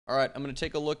All right, I'm going to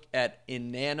take a look at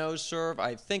Enano's serve.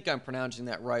 I think I'm pronouncing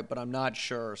that right, but I'm not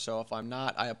sure. So if I'm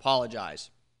not, I apologize.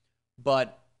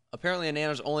 But apparently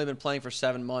Enano's only been playing for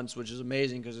 7 months, which is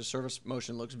amazing because his service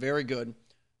motion looks very good.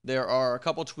 There are a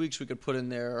couple tweaks we could put in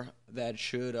there that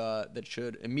should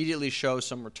immediately show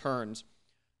some returns.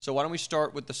 So why don't we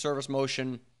start with the service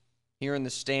motion here in the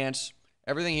stance.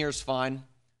 Everything here is fine.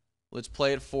 Let's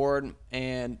play it forward,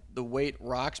 and the weight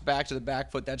rocks back to the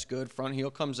back foot. That's good. Front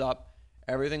heel comes up.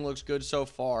 Everything looks good so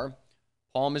far.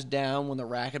 Palm is down when the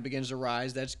racket begins to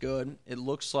rise. That's good. It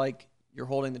looks like you're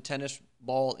holding the tennis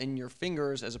ball in your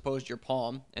fingers as opposed to your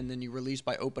palm, and then you release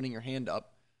by opening your hand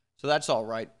up. So that's all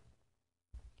right.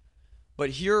 But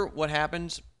here what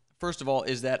happens, first of all,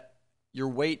 is that your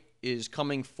weight is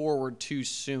coming forward too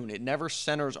soon. It never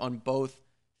centers on both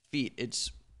feet.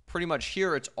 It's pretty much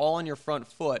here. It's all on your front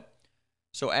foot.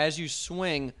 So as you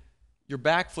swing, your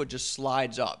back foot just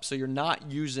slides up. So you're not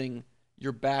using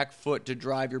your back foot to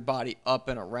drive your body up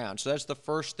and around. So that's the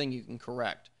first thing you can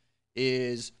correct,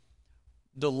 is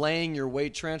delaying your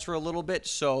weight transfer a little bit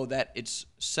so that it's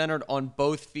centered on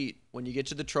both feet when you get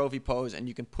to the trophy pose and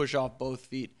you can push off both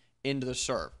feet into the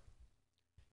serve.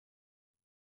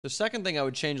 The second thing I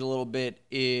would change a little bit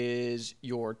is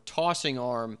your tossing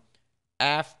arm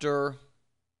after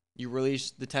you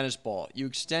release the tennis ball. You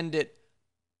extend it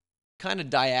kind of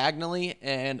diagonally,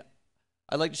 and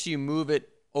I'd like to see you move it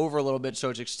over a little bit so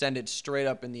it's extended straight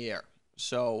up in the air.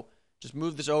 So just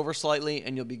move this over slightly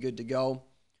and you'll be good to go.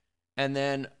 And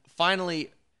then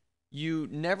finally, you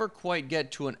never quite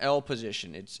get to an L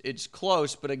position. It's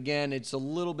close, but again, it's a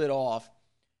little bit off.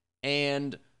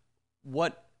 And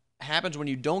what happens when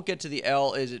you don't get to the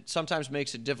L is it sometimes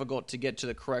makes it difficult to get to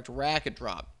the correct racket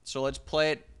drop. So let's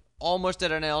play it almost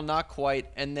at an L, not quite,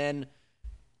 and then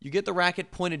you get the racket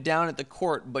pointed down at the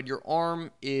court, but your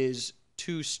arm is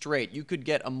too straight. You could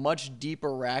get a much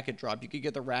deeper racket drop. You could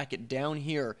get the racket down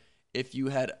here if you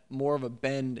had more of a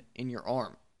bend in your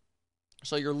arm.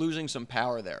 So you're losing some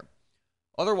power there.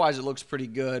 Otherwise, it looks pretty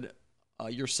good.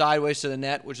 You're sideways to the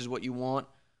net, which is what you want.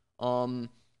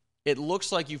 It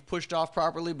looks like you've pushed off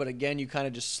properly, but again, you kind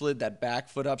of just slid that back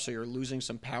foot up, so you're losing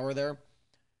some power there.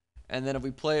 And then if we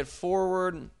play it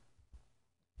forward,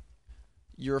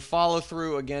 your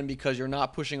follow-through, again, because you're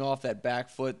not pushing off that back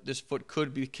foot, this foot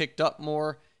could be kicked up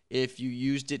more if you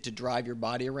used it to drive your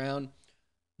body around.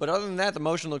 But other than that, the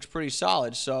motion looks pretty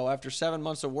solid. So after 7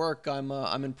 months of work,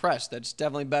 I'm impressed. That's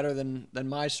definitely better than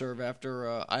my serve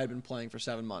after I had been playing for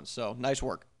 7 months. So nice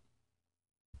work.